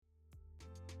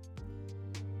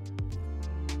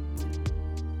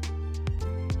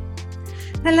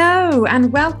Hello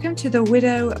and welcome to the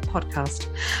Widow Podcast.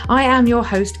 I am your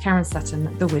host, Karen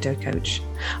Sutton, the Widow Coach.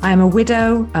 I am a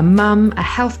widow, a mum, a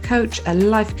health coach, a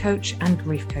life coach and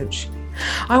grief coach.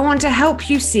 I want to help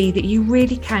you see that you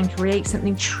really can create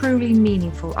something truly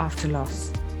meaningful after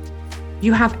loss.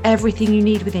 You have everything you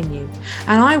need within you,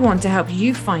 and I want to help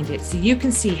you find it so you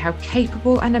can see how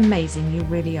capable and amazing you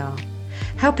really are,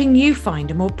 helping you find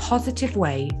a more positive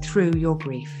way through your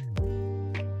grief.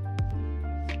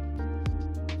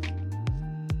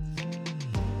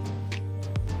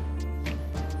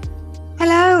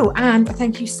 Hello, and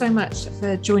thank you so much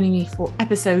for joining me for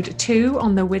episode 2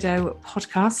 on the Widow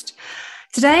Podcast.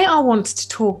 Today, I want to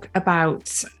talk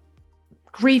about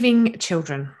grieving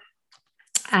children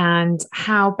and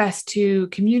how best to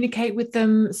communicate with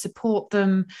them, support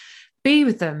them, be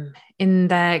with them in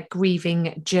their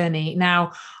grieving journey.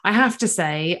 Now, I have to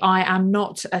say, I am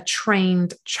not a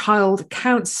trained child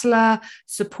counsellor,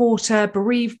 supporter,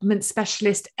 bereavement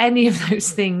specialist, any of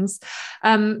those things.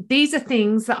 These are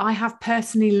things that I have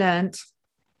personally learnt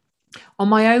on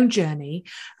my own journey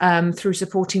through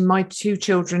supporting my 2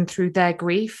 children through their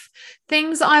grief.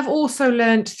 Things I've also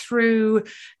learnt through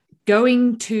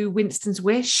going to Winston's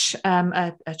Wish,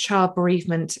 a child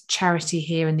bereavement charity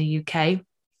here in the UK,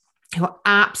 who are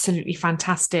absolutely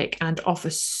fantastic and offer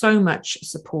so much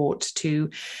support to,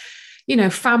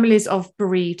 families of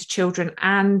bereaved children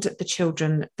and the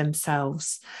children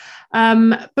themselves.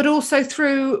 But also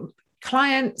through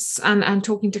clients and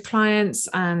talking to clients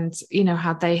and,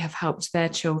 how they have helped their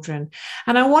children.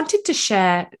 And I wanted to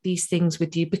share these things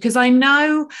with you because I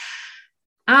know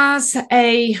as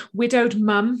a widowed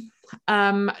mum,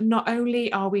 not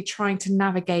only are we trying to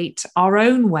navigate our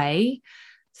own way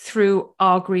through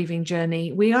our grieving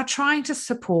journey, we are trying to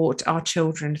support our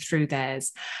children through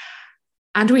theirs.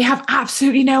 And we have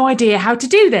absolutely no idea how to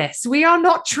do this. We are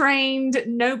not trained.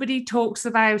 Nobody talks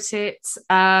about it.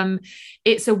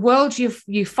 It's a world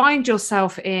you find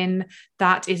yourself in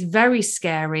that is very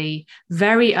scary,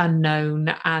 very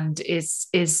unknown, and is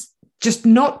just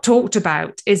not talked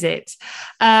about, is it?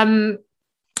 So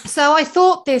I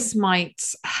thought this might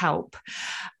help.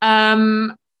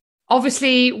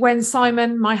 Obviously, when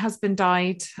Simon, my husband,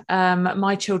 died,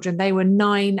 my children, they were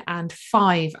 9 and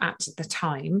 5 at the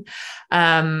time.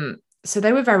 So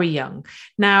they were very young.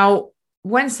 Now,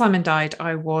 when Simon died,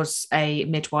 I was a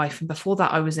midwife, and before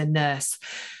that, I was a nurse.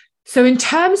 So in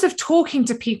terms of talking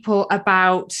to people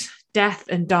about death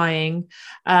and dying,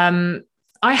 I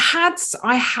had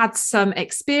some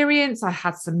experience, I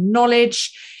had some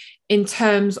knowledge in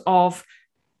terms of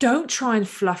don't try and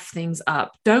fluff things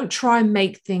up. Don't try and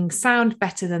make things sound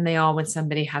better than they are when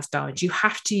somebody has died. You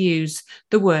have to use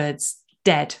the words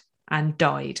dead and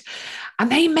died.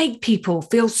 And they make people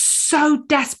feel so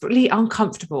desperately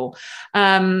uncomfortable.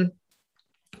 They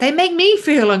make me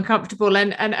feel uncomfortable.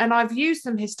 And I've used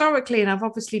them historically, and I've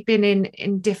obviously been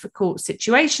in difficult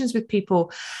situations with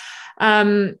people.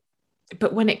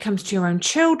 But when it comes to your own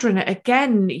children,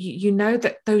 again, you know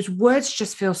that those words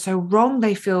just feel so wrong.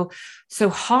 They feel so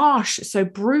harsh, so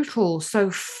brutal, so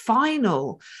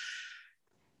final.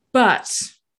 But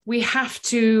we have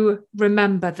to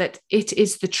remember that it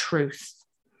is the truth.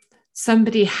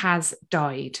 Somebody has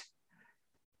died.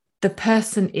 The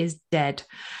person is dead.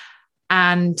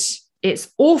 And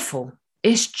it's awful.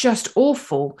 It's just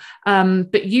awful.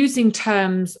 But using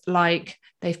terms like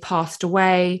they've passed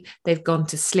away, they've gone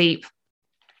to sleep,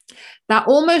 that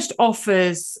almost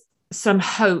offers some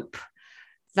hope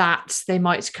that they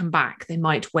might come back, they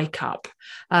might wake up.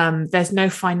 There's no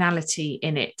finality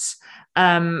in it.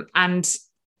 That's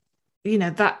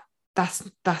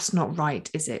not right,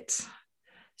 is it?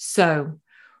 So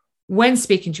when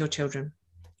speaking to your children,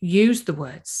 use the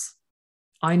words.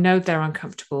 I know they're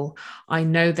uncomfortable. I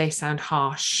know they sound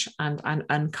harsh and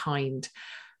unkind,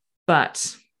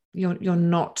 but you're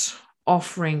not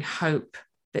offering hope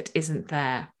that isn't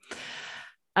there.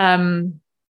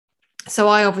 So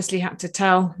I obviously had to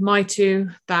tell my 2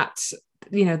 that,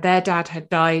 their dad had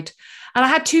died. And I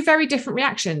had 2 very different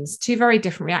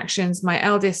reactions. My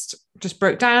eldest just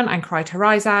broke down and cried her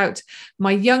eyes out.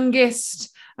 My youngest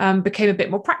became a bit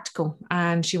more practical,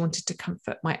 and she wanted to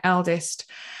comfort my eldest.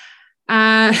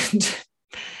 And,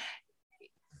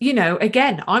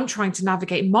 again, I'm trying to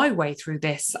navigate my way through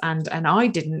this, and I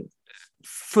didn't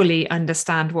fully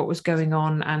understand what was going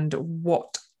on and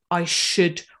what I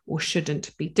should or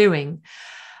shouldn't be doing.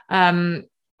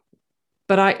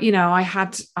 But I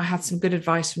had some good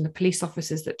advice from the police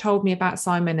officers that told me about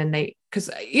Simon, and because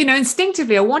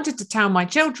instinctively I wanted to tell my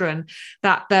children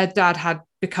that their dad had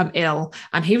become ill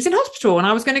and he was in hospital and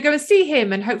I was going to go and see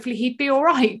him and hopefully he'd be all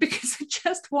right, because I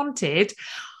just wanted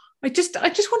I just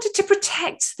wanted to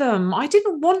protect them. I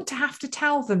didn't want to have to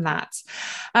tell them that.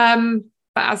 But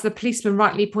as the policeman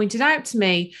rightly pointed out to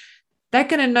me, they're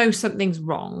going to know something's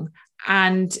wrong,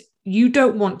 and you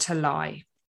don't want to lie,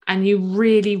 and you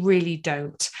really, really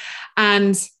don't.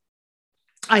 And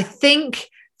I think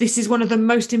this is one of the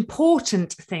most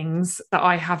important things that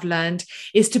I have learned,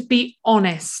 is to be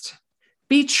honest,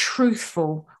 be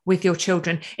truthful with your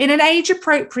children in an age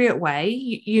appropriate way.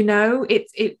 You're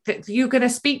going to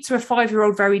speak to a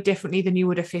 5-year-old very differently than you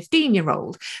would a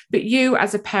 15-year-old, but you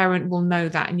as a parent will know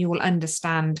that, and you will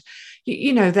understand,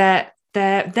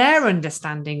 their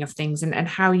understanding of things, and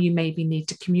how you maybe need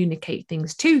to communicate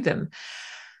things to them.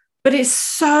 But it's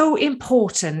so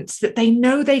important that they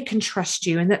know they can trust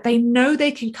you, and that they know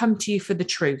they can come to you for the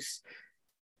truth.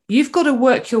 You've got to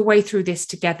work your way through this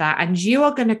together, and you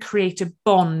are going to create a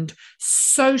bond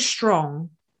so strong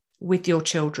with your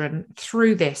children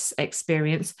through this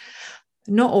experience.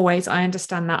 Not always, I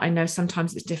understand that. I know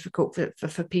sometimes it's difficult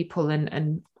for people,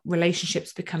 and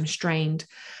relationships become strained.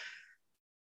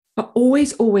 But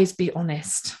always, always be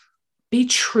honest. Be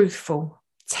truthful.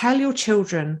 Tell your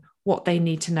children what they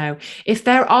need to know. If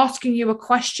they're asking you a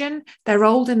question, they're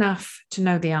old enough to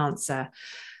know the answer.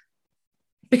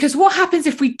 Because what happens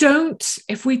if we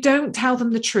don't tell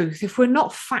them the truth, if we're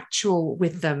not factual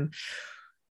with them,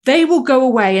 they will go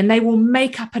away and they will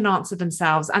make up an answer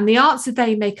themselves. And the answer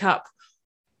they make up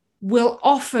will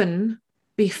often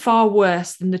be far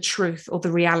worse than the truth or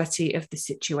the reality of the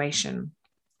situation.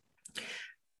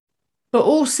 But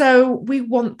also, we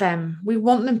want them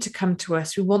to come to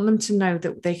us. We want them to know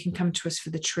that they can come to us for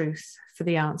the truth, for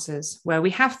the answers, where we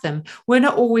have them. We're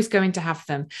not always going to have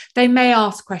them. They may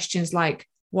ask questions like,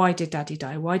 why did daddy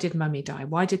die? Why did mummy die?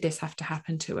 Why did this have to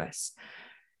happen to us?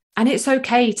 And it's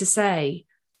okay to say,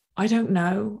 I don't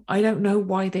know. I don't know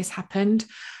why this happened.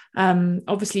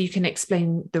 Obviously, you can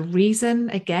explain the reason,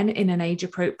 again, in an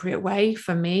age-appropriate way.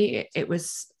 For me, it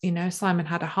was, Simon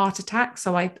had a heart attack.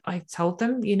 So I told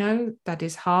them,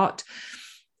 Daddy's heart,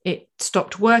 it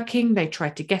stopped working. They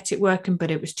tried to get it working,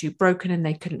 but it was too broken and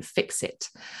they couldn't fix it.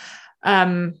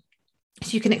 So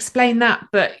you can explain that,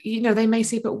 but, they may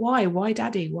say, but why? Why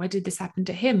daddy? Why did this happen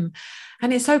to him?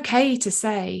 And it's okay to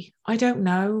say, I don't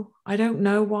know. I don't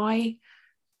know why.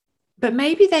 But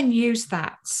maybe then use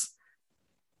that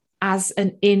as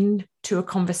an in to a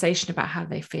conversation about how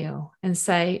they feel, and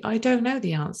say, I don't know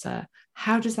the answer.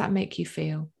 How does that make you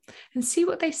feel? And see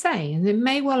what they say. And it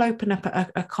may well open up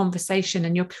a conversation,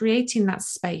 and you're creating that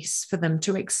space for them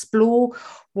to explore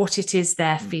what it is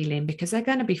they're feeling, because they're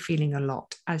going to be feeling a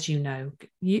lot, as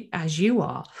as you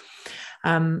are.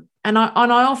 And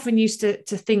I often used to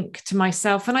think to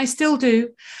myself, and I still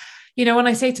do, when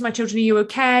I say to my children, are you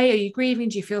okay? Are you grieving?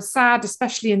 Do you feel sad?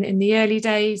 Especially in the early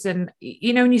days. And,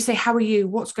 when you say, how are you?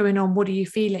 What's going on? What are you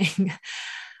feeling?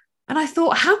 And I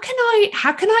thought, how can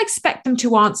I expect them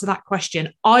to answer that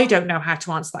question? I don't know how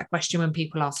to answer that question when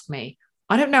people ask me.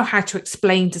 I don't know how to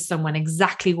explain to someone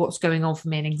exactly what's going on for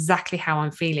me and exactly how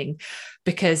I'm feeling,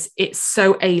 because it's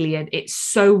so alien, it's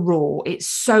so raw, it's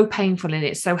so painful, and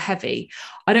it's so heavy.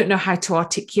 I don't know how to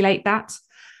articulate that.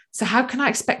 So how can I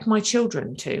expect my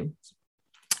children to?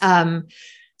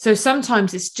 So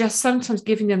sometimes it's just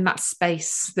giving them that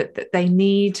space that they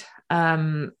need,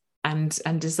 and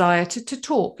desire to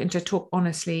talk, and to talk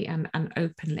honestly and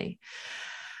openly.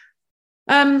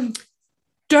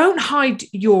 Don't hide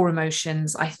your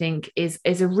emotions, I think, is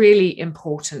a really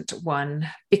important one,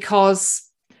 because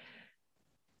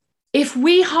if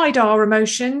we hide our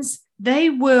emotions, they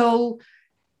will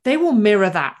mirror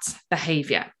that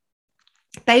behavior.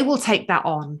 They will take that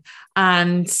on,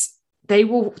 and they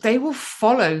will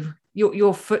follow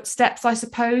your footsteps, I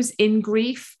suppose, in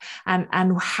grief, and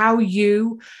how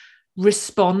you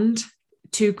respond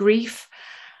to grief.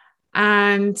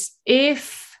 And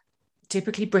if,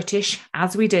 typically British,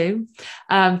 as we do,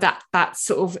 that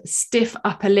sort of stiff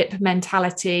upper lip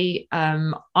mentality,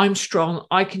 I'm strong,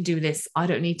 I can do this, I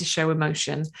don't need to show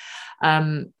emotion.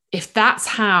 If that's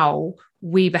how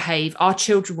we behave, our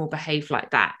children will behave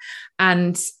like that.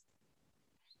 And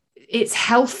it's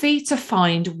healthy to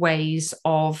find ways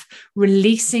of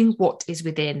releasing what is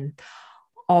within,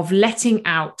 of letting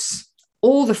out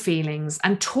all the feelings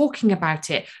and talking about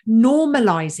it,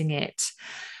 normalizing it.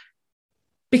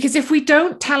 Because if we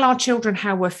don't tell our children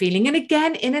how we're feeling, and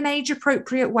again, in an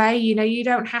age-appropriate way, you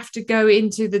don't have to go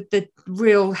into the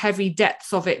real heavy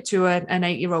depths of it to an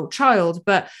 8-year-old child,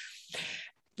 but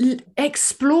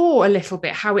explore a little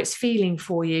bit how it's feeling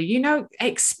for you.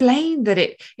 Explain that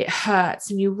it hurts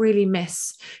and you really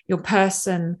miss your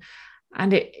person,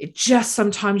 And it just,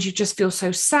 sometimes you just feel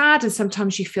so sad, and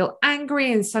sometimes you feel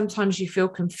angry, and sometimes you feel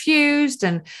confused,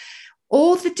 and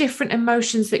all the different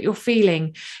emotions that you're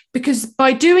feeling. Because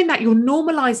by doing that, you're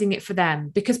normalizing it for them.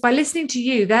 Because by listening to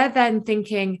you, they're then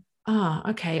thinking,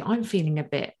 okay, I'm feeling a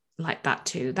bit like that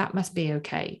too. That must be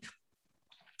okay.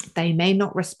 They may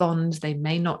not respond. They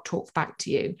may not talk back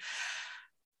to you.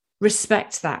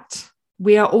 Respect that.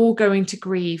 We are all going to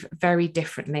grieve very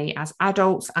differently as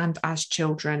adults and as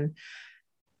children.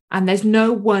 And there's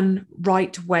no one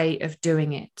right way of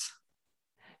doing it.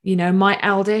 You know, my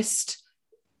eldest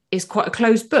is quite a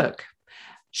closed book.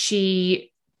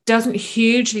 She doesn't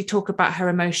hugely talk about her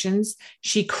emotions.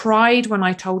 She cried when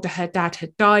I told her dad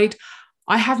had died.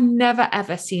 I have never,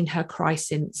 ever seen her cry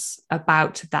since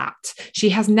about that. She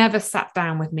has never sat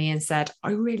down with me and said,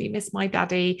 I really miss my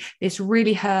daddy. This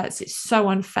really hurts. It's so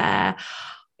unfair.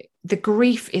 The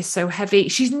grief is so heavy.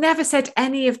 She's never said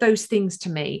any of those things to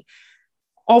me.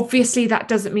 Obviously, that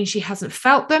doesn't mean she hasn't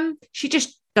felt them. She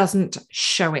just doesn't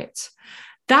show it.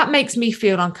 That makes me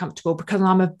feel uncomfortable because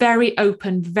I'm a very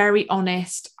open, very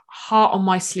honest, heart on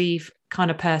my sleeve kind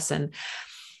of person.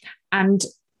 And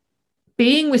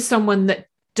being with someone that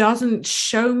doesn't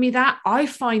show me that, I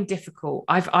find difficult.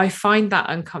 I find that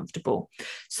uncomfortable.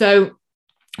 So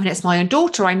when it's my own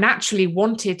daughter, I naturally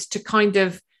wanted to kind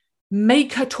of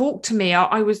make her talk to me.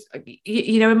 I was,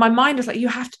 in my mind, I was like, you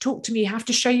have to talk to me. You have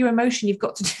to show your emotion. You've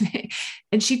got to do it.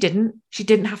 And she didn't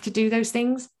have to do those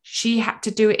things. She had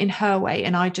to do it in her way.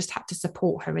 And I just had to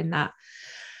support her in that.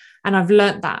 And I've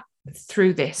learned that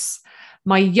through this.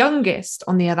 My youngest,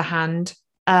 on the other hand,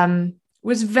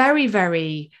 was very,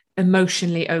 very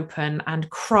emotionally open and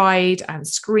cried and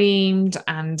screamed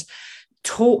and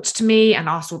talked to me and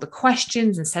asked all the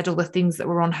questions and said all the things that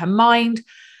were on her mind.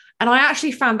 And I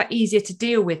actually found that easier to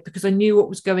deal with because I knew what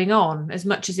was going on, as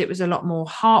much as it was a lot more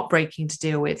heartbreaking to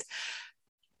deal with.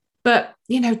 But,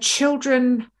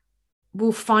 children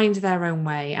will find their own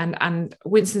way. And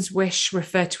Winston's Wish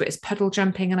refer to it as puddle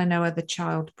jumping. And I know other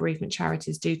child bereavement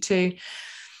charities do too.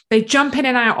 They jump in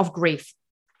and out of grief.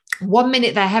 1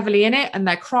 minute they're heavily in it and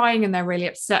they're crying and they're really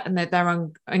upset and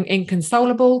they're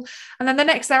inconsolable. And then the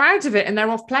next they're out of it and they're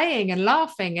off playing and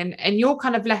laughing. And you're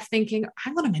kind of left thinking,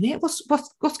 hang on a minute,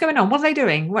 what's going on? What are they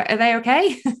doing? Are they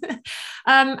okay?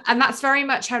 And that's very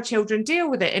much how children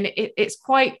deal with it. And it's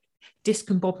quite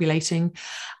discombobulating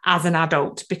as an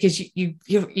adult because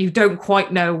you don't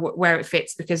quite know where it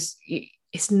fits because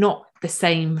it's not the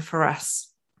same for us.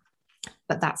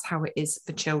 But that's how it is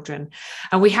for children.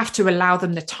 And we have to allow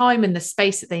them the time and the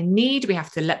space that they need. We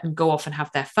have to let them go off and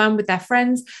have their fun with their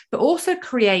friends, but also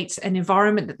create an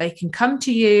environment that they can come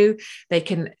to you. They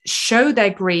can show their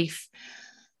grief.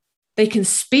 They can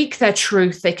speak their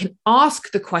truth. They can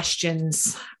ask the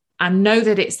questions and know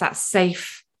that it's that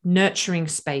safe, nurturing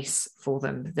space for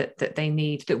them that they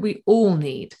need, that we all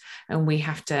need. And we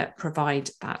have to provide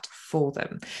that for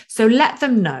them. So let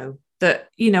them know that,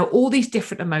 all these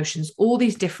different emotions, all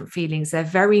these different feelings, they're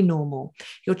very normal.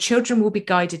 Your children will be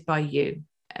guided by you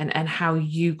and how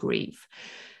you grieve.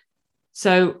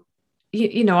 So,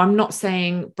 I'm not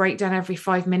saying break down every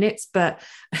 5 minutes, but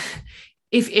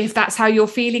if that's how you're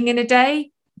feeling in a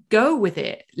day, go with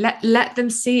it. Let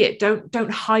them see it.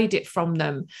 Don't hide it from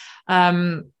them.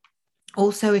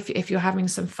 Also, if you're having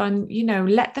some fun,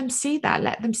 let them see that.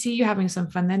 Let them see you having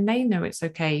some fun. Then they know it's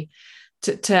okay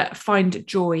to find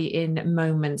joy in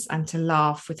moments and to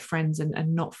laugh with friends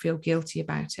and not feel guilty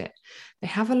about it. They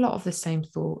have a lot of the same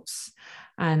thoughts.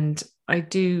 And I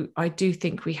do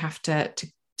think we have to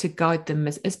guide them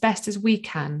as best as we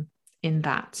can in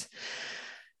that.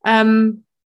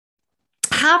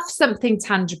 Have something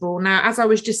tangible. Now, as I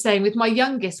was just saying, with my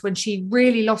youngest, when she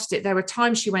really lost it, there were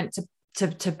times she went to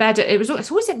bed. It's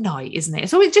always at night, isn't it?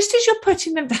 It's always just as you're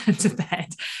putting them down to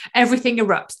bed, everything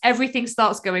erupts, everything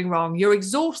starts going wrong. You're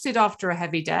exhausted after a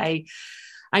heavy day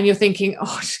and you're thinking,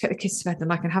 just get the kids to bed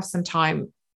and I can have some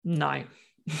time. No,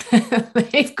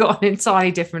 they've got an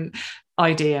entirely different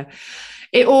idea.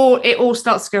 It all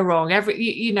starts to go wrong.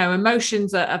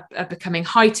 Emotions are becoming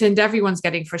heightened. Everyone's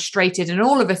getting frustrated and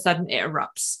all of a sudden it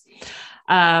erupts.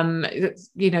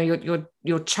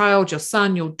 Your child, your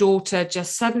son, your daughter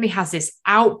just suddenly has this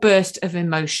outburst of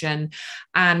emotion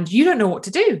and you don't know what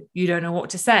to do. You don't know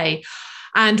what to say.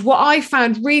 And what I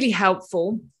found really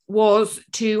helpful was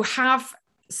to have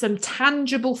some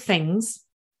tangible things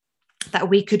that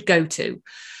we could go to.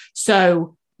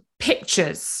 So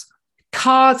pictures,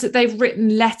 cards that they've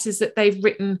written, letters that they've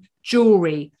written,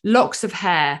 jewelry, locks of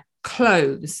hair,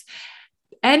 clothes.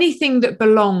 anything that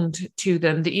belonged to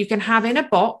them that you can have in a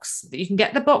box, that you can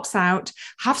get the box out,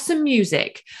 have some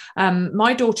music.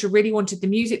 My daughter really wanted the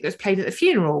music that was played at the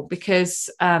funeral, because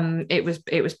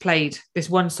it was played, this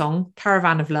one song,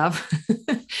 Caravan of Love,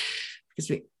 because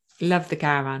we love the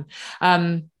caravan.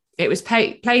 It was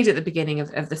played at the beginning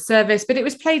of the service, but it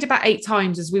was played about 8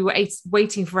 times as we were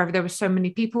waiting forever. There were so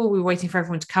many people. We were waiting for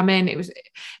everyone to come in.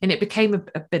 It became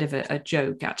a bit of a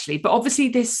joke, actually. But obviously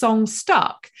this song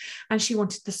stuck, and she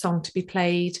wanted the song to be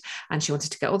played, and she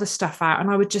wanted to get all the stuff out.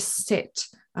 And I would just sit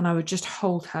and I would just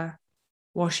hold her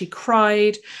while she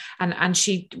cried. And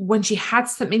she, when she had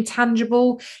something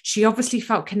tangible, she obviously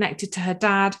felt connected to her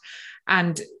dad,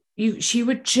 and she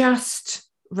would just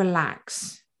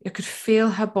relax. You could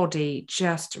feel her body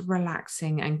just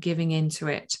relaxing and giving into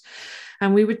it.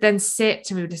 And we would then sit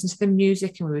and we would listen to the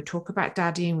music, and we would talk about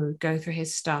daddy, and we would go through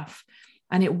his stuff.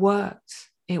 And it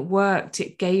worked. It worked.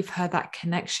 It gave her that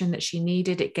connection that she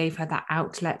needed. It gave her that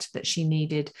outlet that she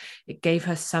needed. It gave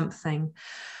her something.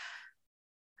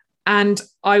 And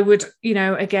I would,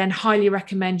 again, highly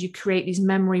recommend you create these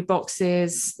memory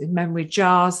boxes, memory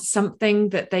jars, something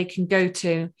that they can go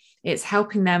to. It's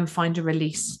helping them find a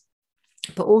release,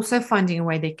 but also finding a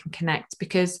way they can connect,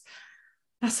 because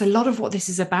that's a lot of what this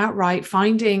is about, right?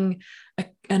 Finding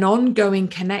an ongoing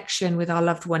connection with our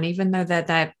loved one, even though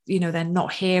they're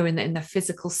not here in the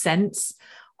physical sense.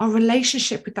 Our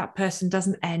relationship with that person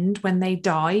doesn't end when they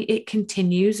die. It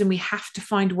continues, and we have to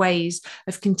find ways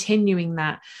of continuing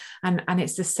that. And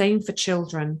it's the same for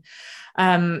children.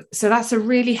 So that's a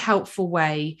really helpful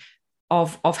way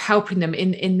of helping them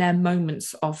in their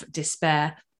moments of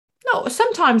despair. No,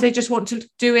 sometimes they just want to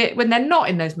do it when they're not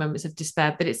in those moments of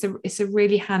despair, but it's a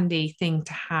really handy thing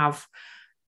to have,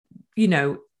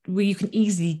 where you can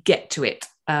easily get to it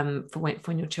for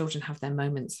when your children have their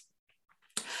moments.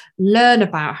 Learn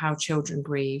about how children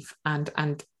grieve, and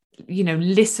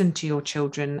listen to your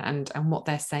children and what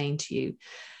they're saying to you.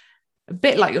 A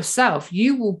bit like yourself,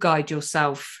 you will guide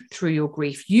yourself through your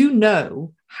grief. You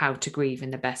know how to grieve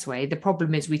in the best way. The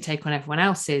problem is we take on everyone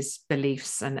else's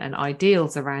beliefs and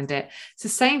ideals around it. It's the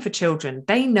same for children.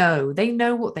 They know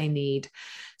what they need.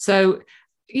 So,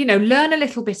 learn a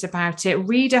little bit about it,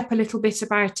 read up a little bit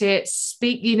about it,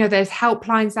 speak, there's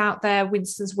helplines out there,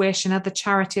 Winston's Wish and other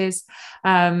charities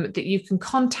that you can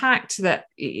contact, that,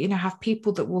 have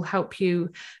people that will help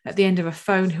you at the end of a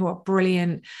phone who are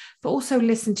brilliant. But also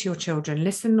listen to your children,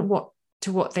 listen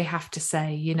to what they have to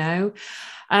say,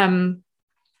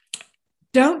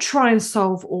 Don't try and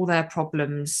solve all their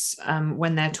problems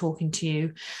when they're talking to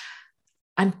you,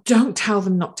 and don't tell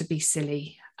them not to be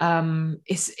silly.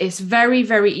 It's very,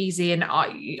 very easy, and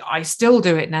I still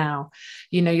do it now.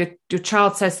 Your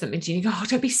child says something to you, you go, oh,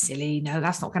 don't be silly. No,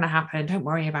 that's not going to happen. Don't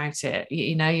worry about it.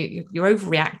 You're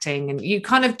overreacting, and you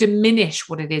kind of diminish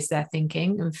what it is they're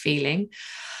thinking and feeling.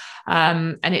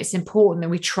 And it's important that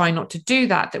we try not to do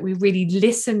that we really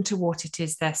listen to what it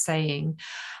is they're saying.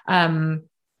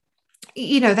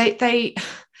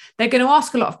 They're going to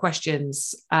ask a lot of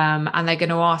questions, and they're going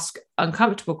to ask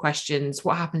uncomfortable questions.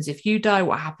 What happens if you die?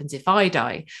 What happens if I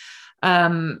die?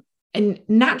 And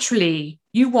naturally,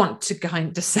 you want to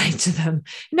kind of say to them,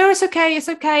 it's okay. It's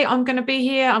okay. I'm going to be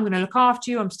here. I'm going to look after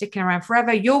you. I'm sticking around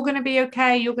forever. You're going to be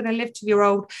okay. You're going to live till you're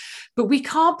old. But we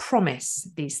can't promise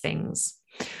these things.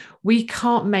 We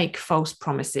can't make false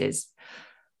promises.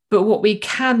 But what we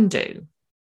can do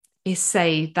is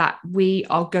say that we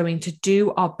are going to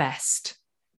do our best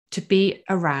to be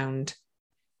around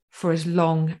for as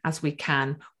long as we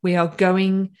can. We are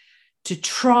going to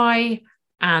try,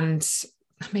 and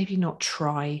maybe not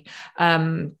try.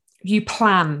 You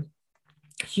plan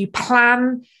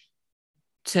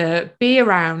to be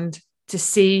around to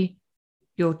see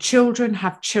your children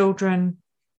have children,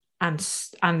 and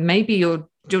maybe your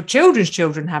children's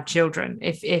children have children,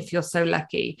 if you're so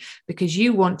lucky, because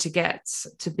you want to get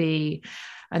to be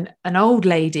an old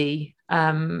lady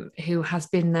who has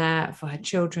been there for her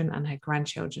children and her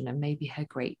grandchildren and maybe her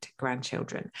great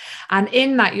grandchildren. And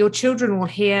in that, your children will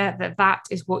hear that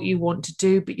is what you want to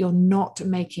do, but you're not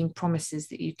making promises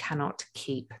that you cannot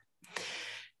keep.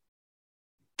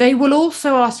 They will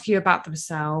also ask you about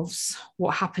themselves,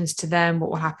 what happens to them,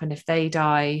 what will happen if they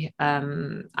die,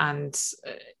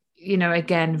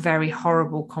 again, very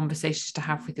horrible conversations to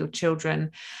have with your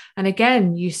children. And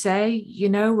again, you say,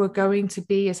 we're going to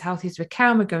be as healthy as we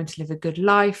can. We're going to live a good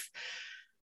life.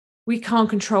 We can't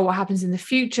control what happens in the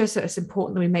future. So it's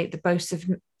important that we make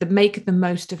the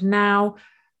most of now.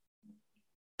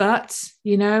 But,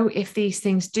 if these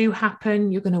things do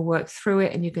happen, you're going to work through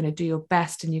it, and you're going to do your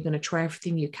best, and you're going to try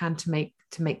everything you can to make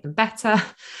them better.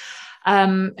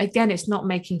 Again, it's not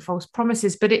making false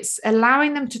promises, but it's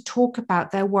allowing them to talk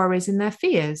about their worries and their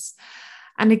fears.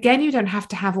 And again, you don't have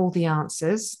to have all the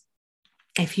answers.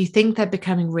 If you think they're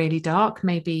becoming really dark,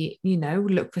 maybe,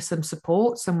 look for some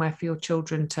support somewhere for your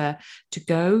children to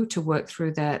go to work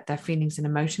through their feelings and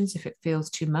emotions if it feels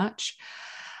too much.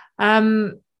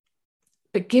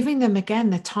 But giving them, again,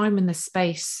 the time and the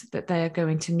space that they are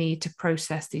going to need to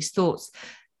process these thoughts.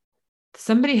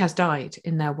 Somebody has died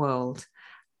in their world.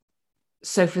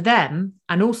 So for them,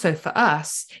 and also for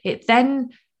us, it then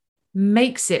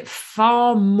makes it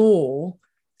far more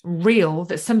real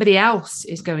that somebody else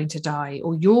is going to die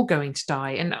or you're going to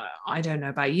die. And I don't know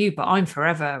about you, but I'm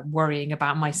forever worrying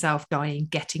about myself dying,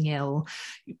 getting ill,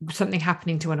 something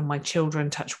happening to one of my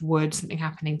children, touch wood, something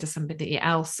happening to somebody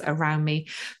else around me,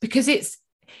 because it's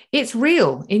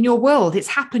real in your world. It's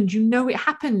happened, it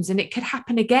happens, and it could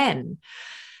happen again.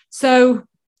 So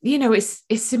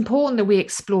it's important that we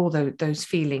explore those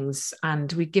feelings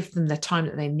and we give them the time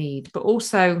that they need, but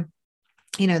also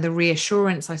the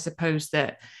reassurance, I suppose,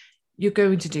 that you're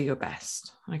going to do your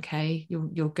best. Okay.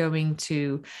 You're going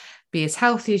to be as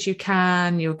healthy as you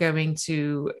can. You're going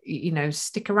to,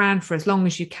 stick around for as long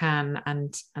as you can.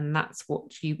 And that's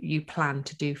what you plan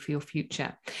to do for your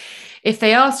future. If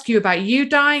they ask you about you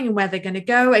dying and where they're going to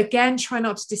go, again, try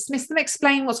not to dismiss them.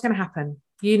 Explain what's going to happen.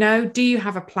 Do you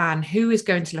have a plan? Who is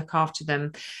going to look after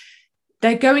them?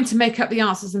 They're going to make up the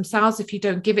answers themselves if you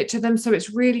don't give it to them. So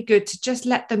it's really good to just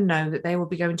let them know that they will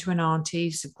be going to an auntie,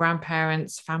 some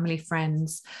grandparents, family,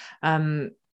 friends.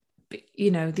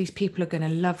 These people are going to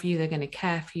love you. They're going to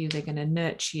care for you. They're going to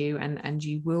nurture you, and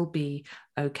you will be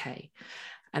okay.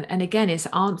 And again, it's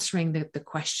answering the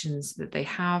questions that they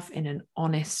have in an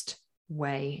honest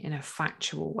way, in a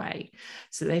factual way,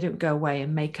 so they don't go away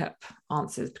and make up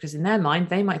answers, because in their mind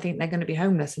they might think they're going to be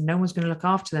homeless and no one's going to look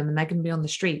after them and they're going to be on the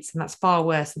streets, and that's far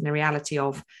worse than the reality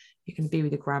of you can be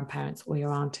with your grandparents or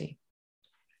your auntie.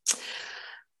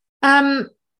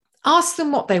 Ask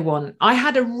them what they want. I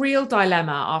had a real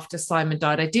dilemma after Simon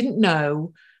died. I didn't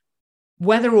know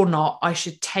whether or not I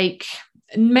should take,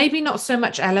 maybe not so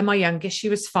much Ella, my youngest, she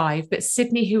was 5, but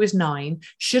Sydney, who was 9,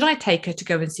 should I take her to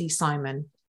go and see Simon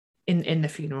in the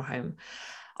funeral home?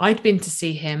 I'd been to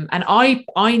see him, and I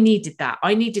needed that.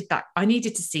 I needed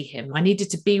to see him. I needed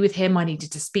to be with him. I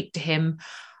needed to speak to him.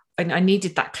 And I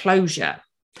needed that closure.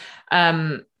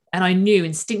 And I knew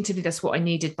instinctively that's what I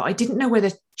needed, but I didn't know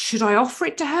whether, should I offer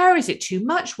it to her? Is it too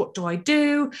much? What do I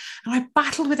do? And I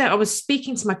battled with it. I was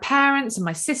speaking to my parents and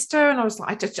my sister, and I was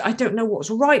like, I don't know what's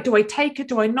right. Do I take her?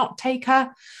 Do I not take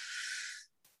her?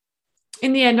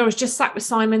 In the end, I was just sat with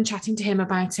Simon, chatting to him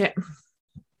about it.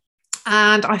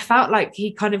 And I felt like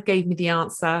he kind of gave me the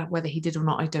answer. Whether he did or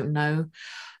not, I don't know.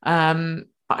 And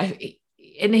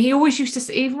he always used to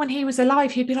say, even when he was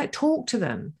alive, he'd be like, talk to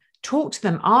them,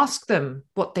 ask them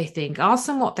what they think, ask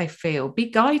them what they feel, be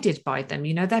guided by them.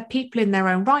 They're people in their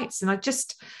own rights. And I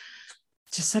just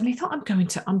suddenly thought,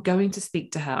 I'm going to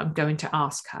speak to her. I'm going to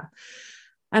ask her.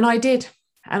 And I did.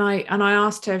 And I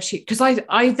asked her if she, because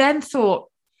I then thought,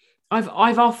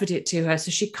 I've offered it to her,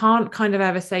 so she can't kind of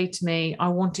ever say to me, I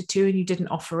wanted to and you didn't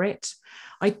offer it.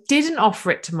 I didn't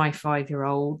offer it to my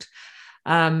 5-year-old,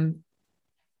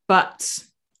 but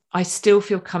I still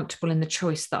feel comfortable in the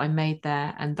choice that I made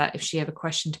there, and that if she ever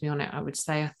questioned me on it, I would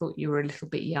say, I thought you were a little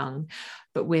bit young.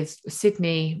 But with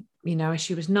Sydney,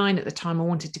 she was 9 at the time, I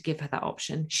wanted to give her that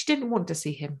option. She didn't want to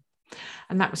see him,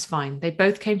 and that was fine. They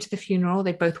both came to the funeral.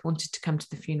 They both wanted to come to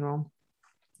the funeral.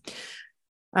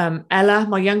 Ella,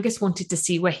 my youngest, wanted to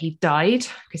see where he died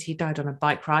because he died on a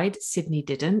bike ride. Sydney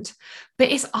didn't. But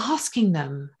it's asking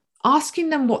them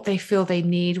what they feel they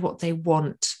need, what they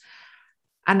want,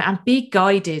 and be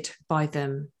guided by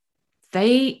them.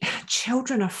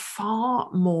 Children are far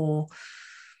more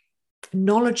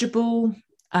knowledgeable.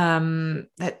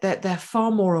 They're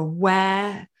far more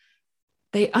aware.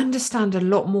 They understand a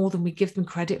lot more than we give them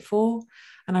credit for.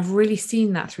 And I've really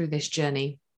seen that through this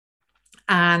journey.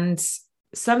 And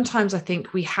sometimes I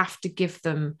think we have to give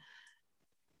them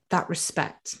that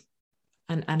respect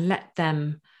and let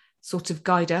them sort of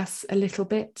guide us a little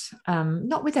bit,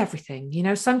 not with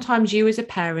everything. Sometimes you as a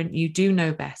parent, you do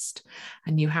know best,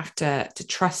 and you have to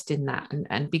trust in that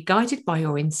and be guided by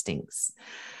your instincts,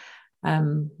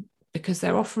 because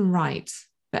they're often right.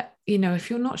 But, if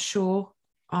you're not sure,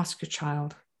 ask your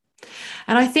child.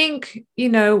 And I think,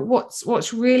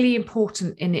 what's really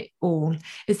important in it all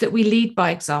is that we lead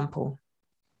by example.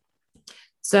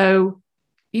 So,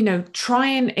 try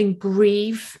and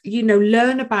grieve,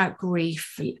 learn about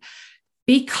grief,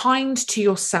 be kind to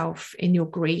yourself in your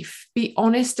grief, be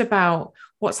honest about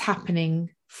what's happening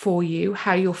for you,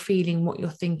 how you're feeling, what you're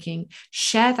thinking.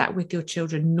 Share that with your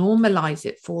children, normalize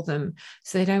it for them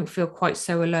so they don't feel quite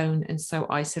so alone and so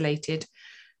isolated.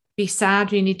 Be sad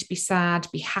when you need to be sad.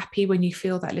 Be happy when you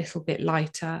feel that little bit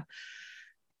lighter.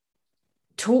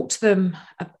 Talk to them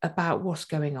about what's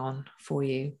going on for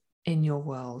you in your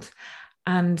world.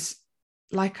 And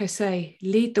like I say,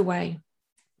 lead the way.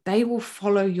 They will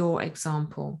follow your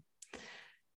example.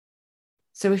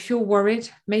 So if you're worried,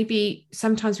 maybe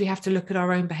sometimes we have to look at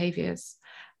our own behaviors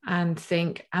and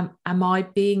think, am I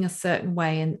being a certain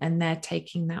way? And they're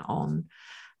taking that on.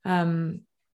 But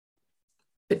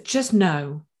just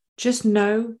know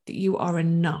that you are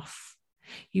enough.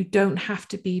 You don't have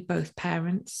to be both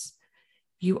parents.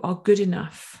 You are good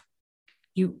enough.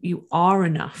 You are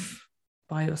enough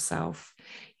by yourself.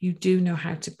 You do know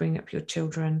how to bring up your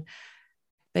children.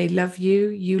 They love you.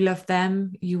 You love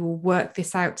them. You will work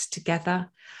this out together.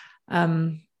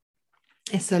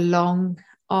 It's a long,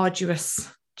 arduous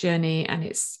journey, and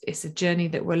it's a journey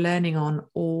that we're learning on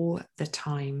all the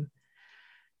time.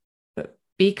 But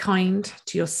be kind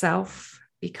to yourself.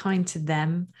 Be kind to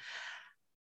them.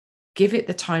 Give it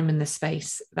the time and the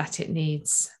space that it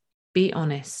needs. Be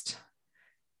honest.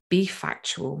 Be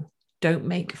factual. Don't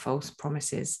make false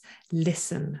promises.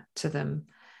 Listen to them.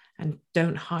 And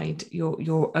don't hide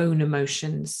your own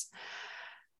emotions.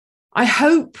 I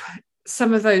hope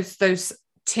some of those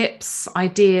tips,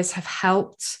 ideas have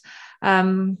helped.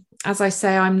 As I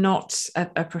say, I'm not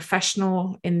a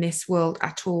professional in this world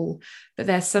at all, but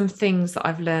there's some things that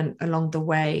I've learned along the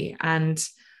way. And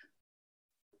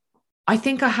I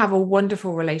think I have a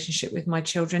wonderful relationship with my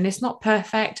children. It's not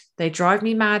perfect. They drive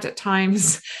me mad at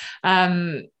times.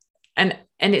 And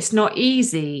it's not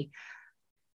easy.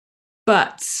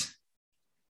 But,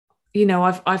 you know,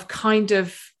 I've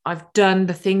done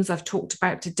the things I've talked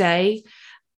about today,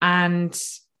 and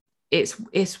it's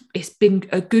been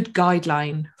a good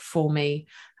guideline for me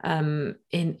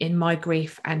in my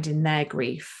grief and in their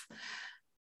grief.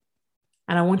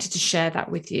 And I wanted to share that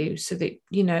with you so that,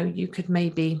 you know, you could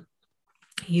maybe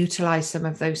utilize some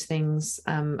of those things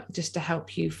just to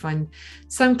help you find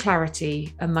some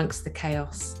clarity amongst the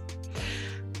chaos.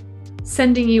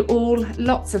 Sending you all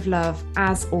lots of love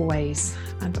as always,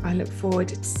 and I look forward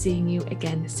to seeing you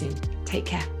again soon. Take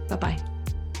care. Bye-bye.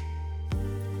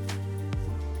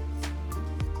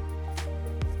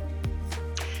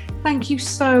 Thank you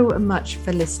so much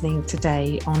for listening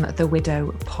today on the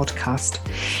Widow Podcast.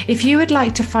 If you would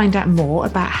like to find out more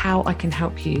about how I can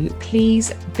help you,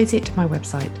 please visit my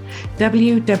website,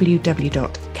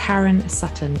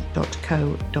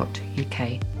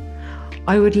 www.karensutton.co.uk.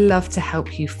 I would love to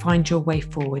help you find your way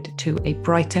forward to a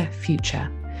brighter future.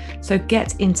 So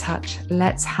get in touch,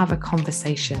 let's have a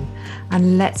conversation,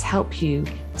 and let's help you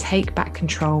take back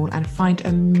control and find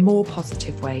a more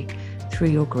positive way through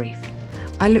your grief.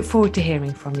 I look forward to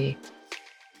hearing from you.